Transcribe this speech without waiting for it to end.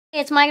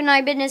It's Mike and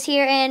I Business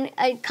here, and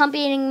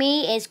accompanying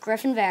me is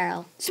Griffin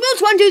Varrell.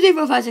 Smooch 1, 2, 3,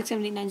 4, 5, 6,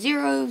 7, 8, 9,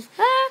 0.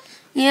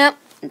 Yep,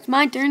 it's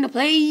my turn to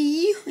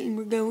play, and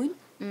we're going.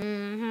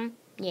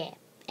 Yeah,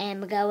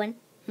 and we're going.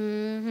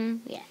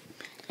 Yeah,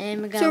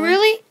 and we're going. So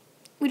really,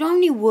 we don't have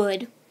any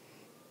wood.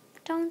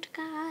 Don't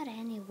got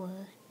any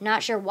wood.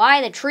 Not sure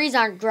why the trees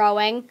aren't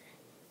growing.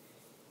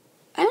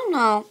 I don't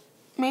know.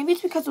 Maybe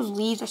it's because those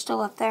leaves are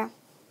still up there.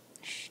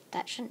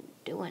 That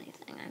shouldn't do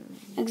anything.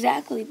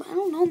 Exactly, but I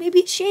don't know. Maybe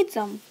it shades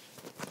them.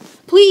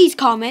 Please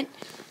comment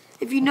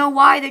if you know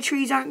why the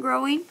trees aren't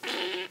growing.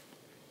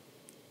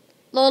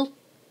 Lol.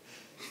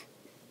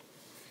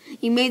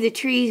 You made the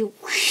trees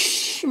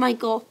whoosh,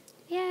 Michael.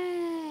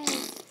 Yay.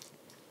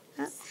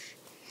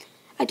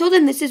 I told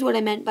him this is what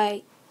I meant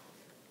by,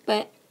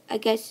 but I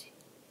guess.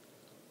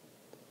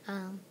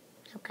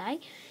 Okay.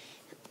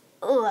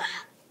 Ugh.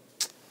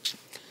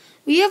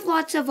 We have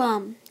lots of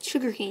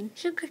sugar cane.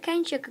 Sugar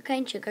cane, sugar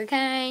cane, sugar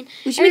cane.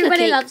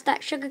 Everybody loves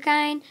that sugar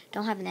cane.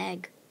 Don't have an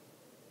egg.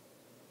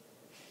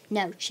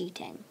 No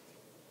cheating.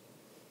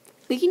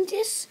 We can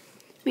just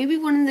maybe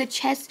one of the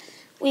chests.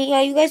 Wait,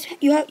 yeah, you guys,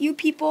 you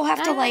people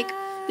have to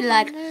be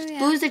like,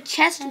 there's a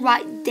chest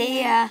right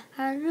there.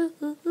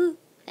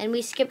 And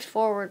we skipped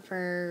forward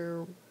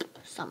for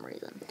some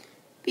reason.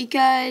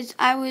 Because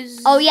I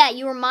was. Oh yeah,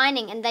 you were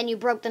mining, and then you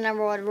broke the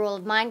number one rule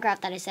of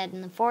Minecraft that I said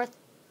in the third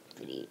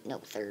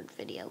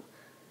video.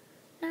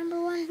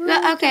 Number one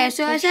rule. Okay,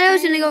 so I said I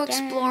was gonna go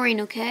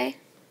exploring. Okay.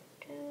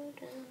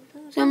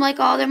 So I'm like,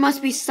 oh, there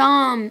must be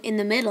some in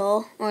the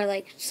middle, or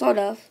like sort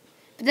of.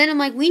 But then I'm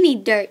like, we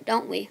need dirt,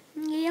 don't we?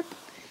 Yep.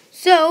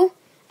 So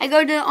I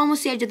go to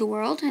almost the edge of the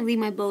world. I leave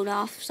my boat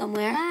off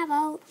somewhere. My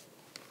boat.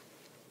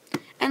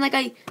 And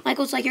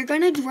Michael's like, you're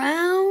gonna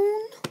drown.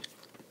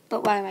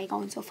 But why am I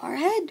going so far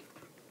ahead?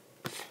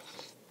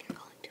 You're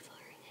going too far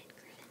ahead,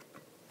 Griffin.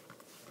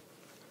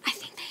 I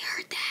think they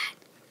heard that.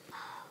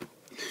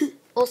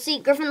 Well, see,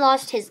 Griffin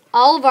lost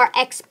all of our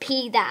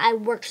XP that I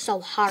worked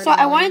so hard on. So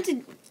I wanted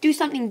to do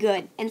something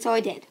good, and so I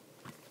did.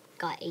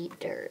 Got 8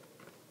 dirt.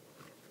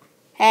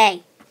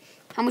 Hey,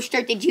 how much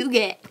dirt did you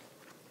get?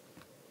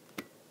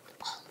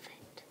 All of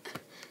it.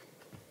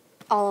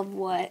 All of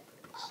what?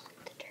 All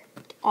of the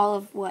dirt. All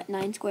of what?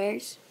 9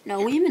 squares?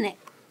 No, wait a minute.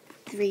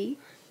 3,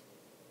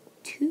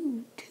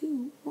 2,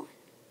 2, 1.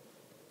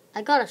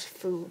 I got us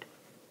food.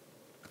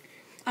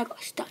 I got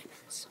us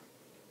diamonds.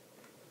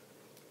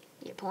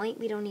 Your point?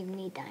 We don't even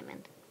need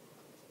diamond.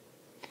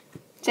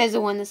 Says the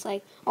one that's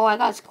like, oh, I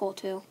got us coal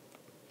too.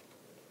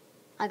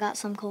 I got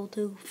some coal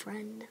too,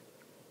 friend.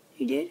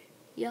 You did?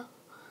 Yeah.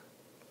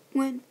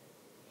 When?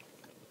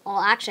 Well,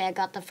 actually, I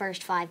got the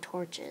first 5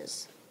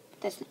 torches.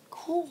 That's not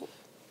coal.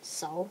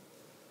 So?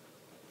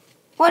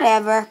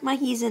 Whatever.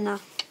 Mikey's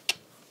enough.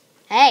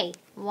 Hey,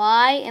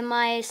 why am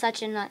I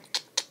such a...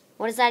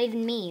 What does that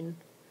even mean?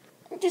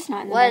 I'm just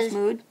not in the best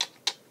mood.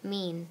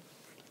 Mean?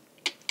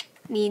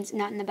 Means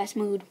not in the best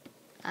mood.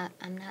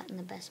 I'm not in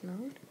the best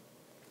mood?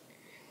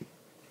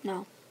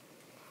 No.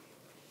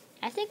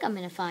 I think I'm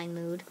in a fine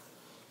mood.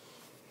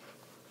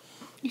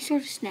 You're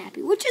sort of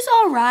snappy, which is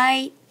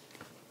alright.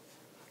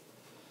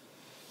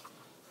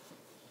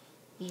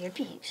 You're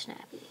being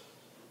snappy.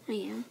 I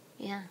am?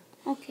 Yeah.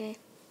 Okay.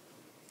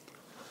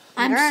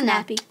 I'm You're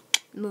snappy.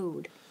 In a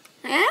mood.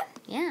 Yeah?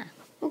 Yeah.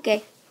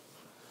 Okay.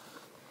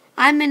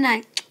 I'm in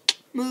a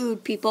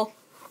mood, people.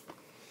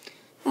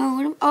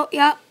 Oh,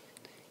 yeah.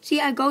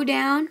 See, I go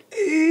down.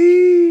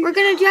 We're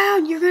gonna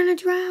drown. You're gonna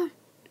drown.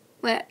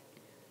 What?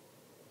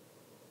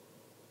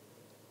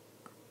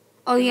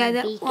 Oh,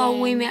 yeah. Oh,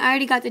 wait a minute. I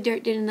already got the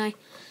dirt, didn't I?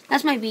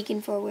 That's my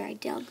beacon for where I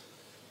dug.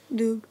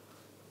 Dude.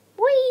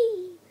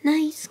 Whee!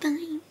 Nice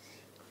skies.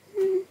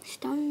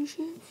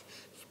 Starships.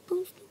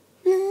 Supposed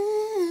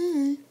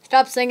to.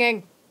 Stop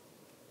singing.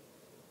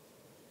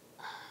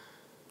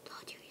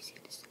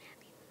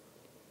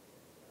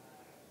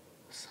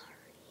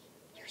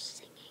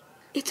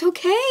 It's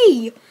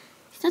okay.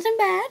 It's nothing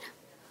bad.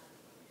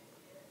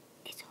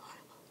 It's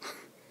horrible.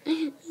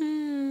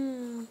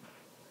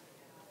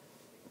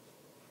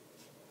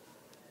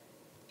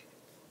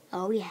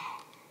 Oh, yeah.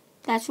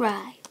 That's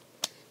right.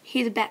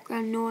 Hear the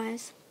background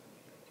noise?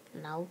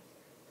 No.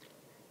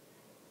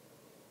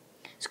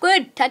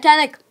 Squid!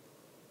 Titanic!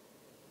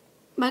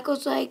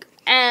 Michael's like,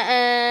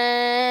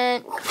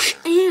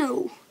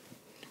 Ew.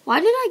 Why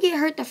did I get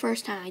hurt the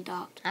first time I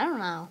docked? I don't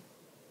know.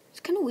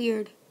 It's kind of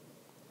weird.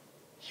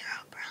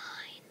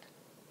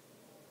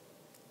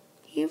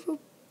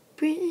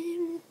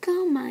 Herobrine,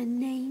 call my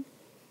name.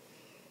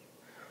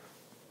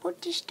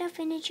 Put the stuff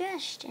in the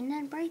chest and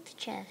then break the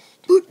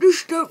chest. Put the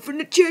stuff in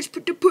the chest.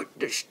 Put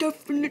the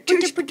stuff in the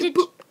chest. Put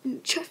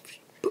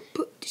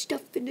the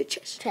stuff in the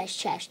chest.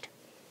 Chest.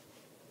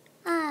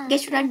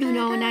 Guess what I'm doing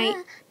all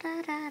night?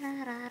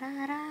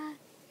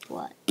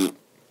 What? I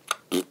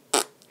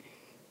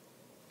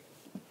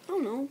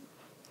don't know.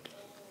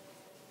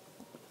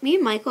 Me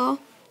and Michael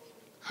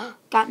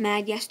got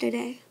mad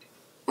yesterday.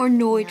 Or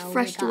annoyed,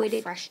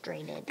 frustrated.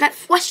 Got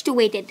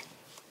frustrated.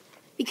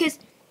 Because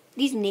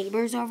these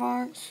neighbors of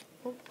ours,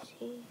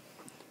 Oopsie.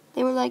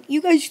 they were like,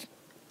 you guys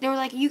they were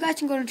like, you guys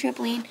can go to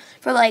trampoline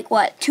for like,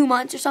 what, 2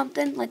 months or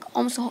something? Like,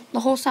 almost the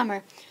whole summer.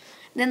 And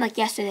then, like,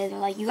 yesterday, they're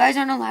like, you guys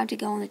aren't allowed to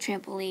go on the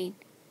trampoline.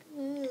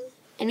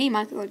 And me and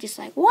Michael were just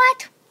like,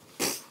 what?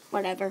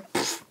 Whatever.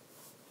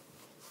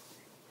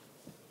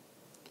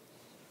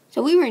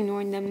 So we were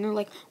ignoring them, and they're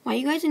like, why are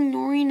you guys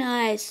ignoring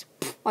us?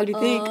 What do you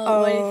think?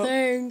 What do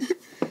you think?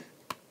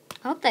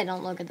 I hope they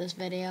don't look at this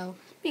video.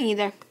 Me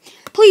either.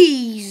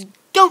 Please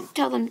don't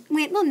tell them.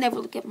 Wait, they'll never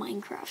look at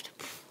Minecraft.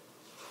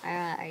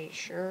 Are you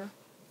sure?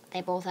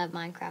 They both have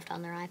Minecraft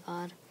on their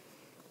iPod.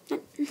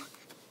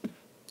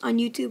 On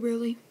YouTube,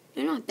 really.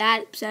 They're not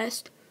that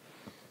obsessed.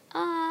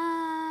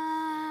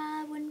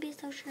 I wouldn't be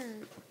so sure.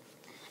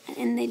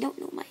 And they don't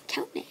know my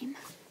account name.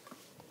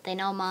 They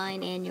know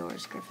mine and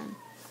yours, Griffin.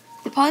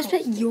 They probably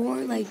spelled your,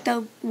 like,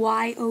 the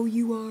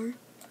Y-O-U-R.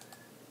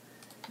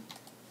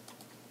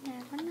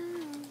 Never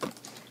know.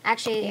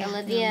 Actually, Yeah,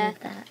 Olivia,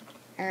 that.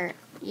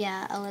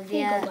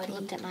 Olivia buddy.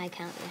 looked at my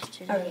account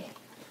yesterday.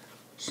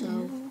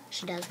 So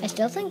she does. I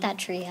still think that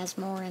tree has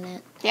more in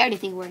it. They already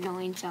think we're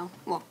annoying, so,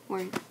 well,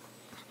 we're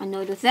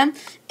annoyed with them.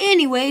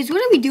 Anyways,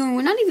 what are we doing?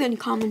 We're not even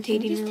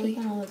commentating, really.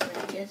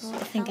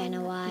 I think I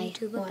know why.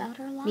 YouTube about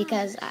our lives.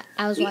 Because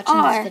I was We watching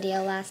are. this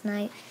video last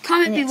night.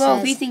 Comment and it below if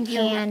says you think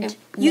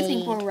you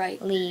think we're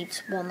right.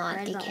 leaves will not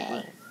Right about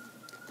decay.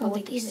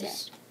 What they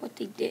said. What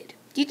they did.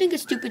 Do you think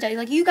it's stupid that,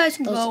 like, you guys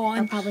can Those go are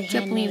on probably trampoline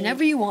handmade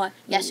whenever you want?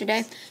 Yesterday,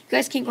 you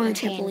guys can't go on Hand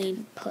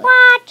trampoline. put.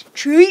 What?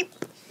 Cheap.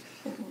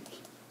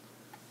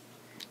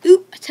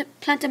 Ooh,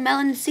 plant a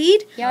melon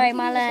seed. Yay,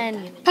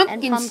 melon.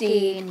 Pumpkin and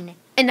seed.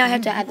 And now I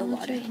have to add the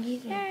water.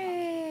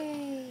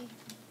 Yay.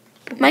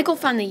 Michael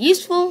found the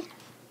useful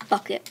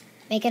bucket.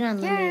 Make it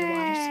unlimited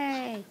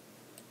water.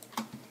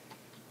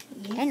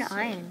 Yay. And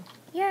iron.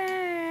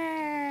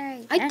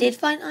 Yay. I did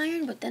find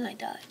iron, but then I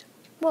died.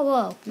 Whoa,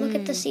 whoa. Look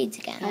at the seeds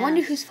again. I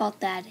wonder whose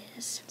fault that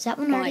is. Does that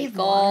one already have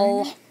water in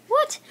Michael. it?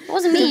 What? It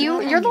wasn't me.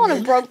 You're the one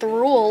who broke the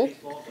rule.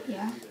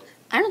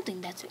 I don't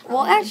think that's it.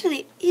 Well,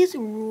 actually, it is a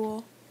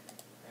rule.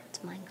 It's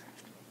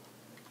Minecraft.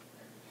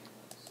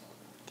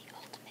 The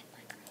ultimate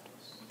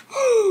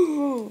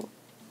Minecraft.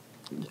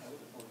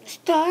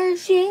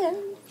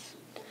 Starships.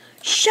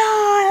 Shut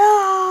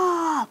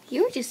up!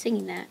 You were just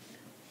singing that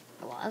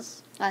It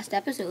was. last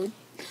episode.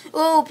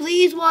 Oh,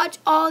 please watch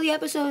all the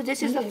episodes.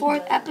 This is the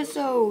 4th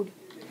episode.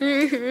 Why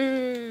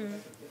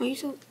are you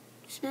so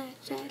sad?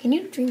 Can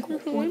you drink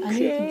water? I know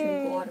you can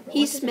drink water. But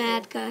He's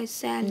mad, guys.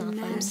 Sad and Not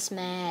mad. I'm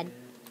smad.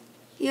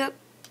 Yep.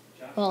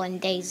 Well, in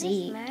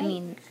DayZ, Nice. I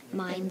mean,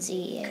 mine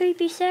Z.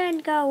 Creepy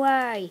sand, go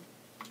away.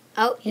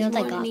 Oh, You know he's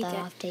they more got underneath that it.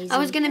 off DayZ. I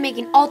was gonna make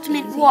an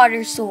ultimate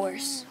water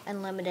source.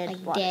 Unlimited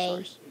like water day,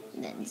 source.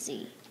 then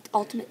Z.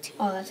 Ultimate.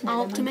 Oh, that's not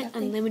Ultimate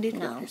unlimited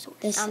No, water source.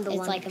 this I'm the it's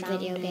one like who a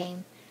video found it.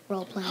 game,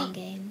 role-playing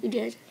game. You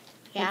did.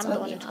 Yeah, It's I'm the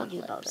all one who the told you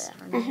about apocalypse.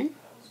 that. Mm-hmm.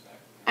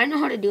 I don't know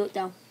how to do it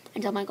though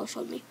until Michael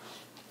showed me.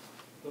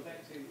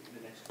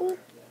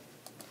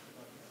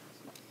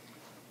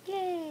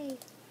 Yay.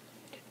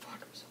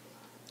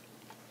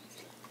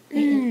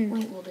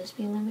 Wait, will this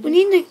be limited? We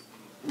need to.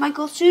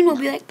 Michael soon will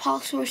be like Paul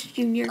Source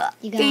Jr. You got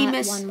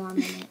famous. 1 more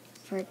minute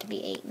for it to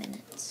be 8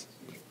 minutes.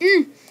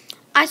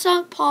 I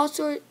saw Paul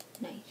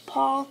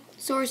Nice.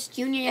 Source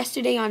Jr.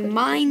 yesterday on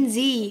Mine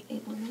Z.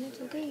 8 more minutes,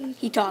 okay.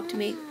 He talked to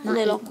me a Not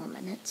little. 8 more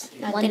minutes.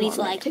 Not Then that he's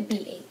long, like, it could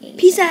be 8.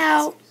 Peace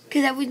out.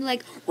 Because I was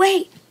like,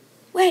 wait,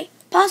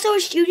 Paul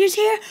Source Jr.'s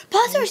here?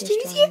 Paul Source just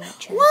Jr.'s here? joined my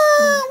chat.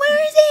 Whoa, where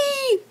is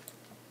he?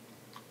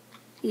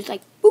 He was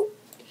like, boop.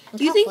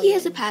 Do you think he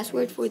has a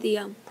password for the,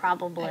 I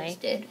Probably.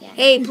 just did. Yeah.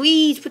 Hey,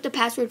 please put the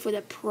password for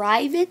the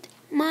private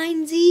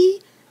Mine Z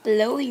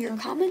below in your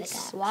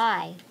comments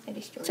Why? I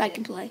destroyed so I it.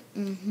 can play.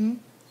 Mm-hmm.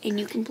 And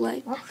you can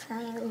play.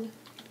 Okay.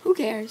 Who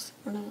cares?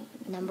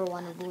 Number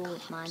 1 rule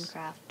of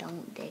Minecraft,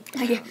 don't dig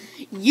I down. get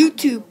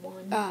YouTube,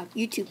 One.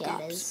 YouTube Yeah, it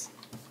cops. is.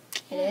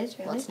 It is,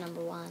 really? What's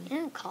number 1?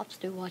 Yeah, cops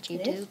do watch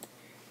It YouTube. is?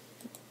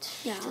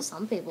 Yeah. To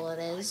some people it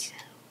is.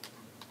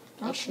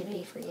 Not It should me.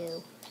 be for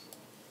you.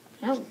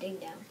 I don't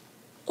dig down.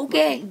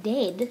 Okay.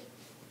 Did.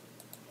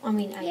 I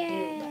mean, I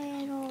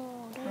do,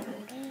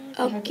 but...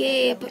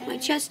 Okay, I put my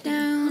chest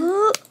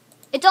down.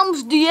 It's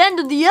almost the end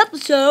of the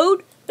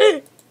episode.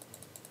 Did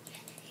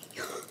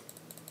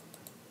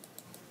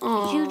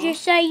Aw. you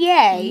just say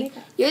yay?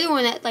 You're the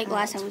one that, like,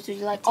 last time was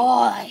like,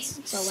 oh, I'm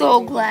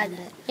so glad.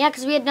 Yeah,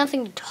 because we had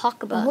nothing to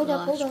talk about. Hold in up,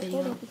 the hold last up,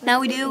 video. hold up. Now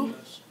we do.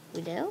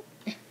 We do?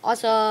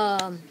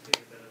 Awesome.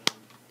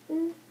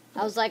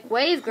 I was like,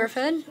 wave,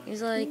 Griffin.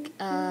 He's like,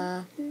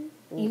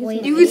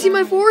 Wait, You can see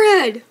my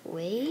forehead.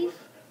 wave?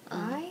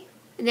 I?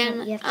 And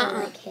then, You have to,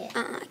 like, hit.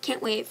 I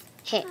can't wave.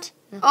 Hit.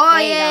 Oh,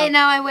 There you yay, go.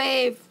 now I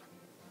wave.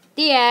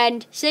 The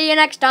end. See you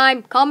next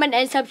time. Comment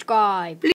and subscribe.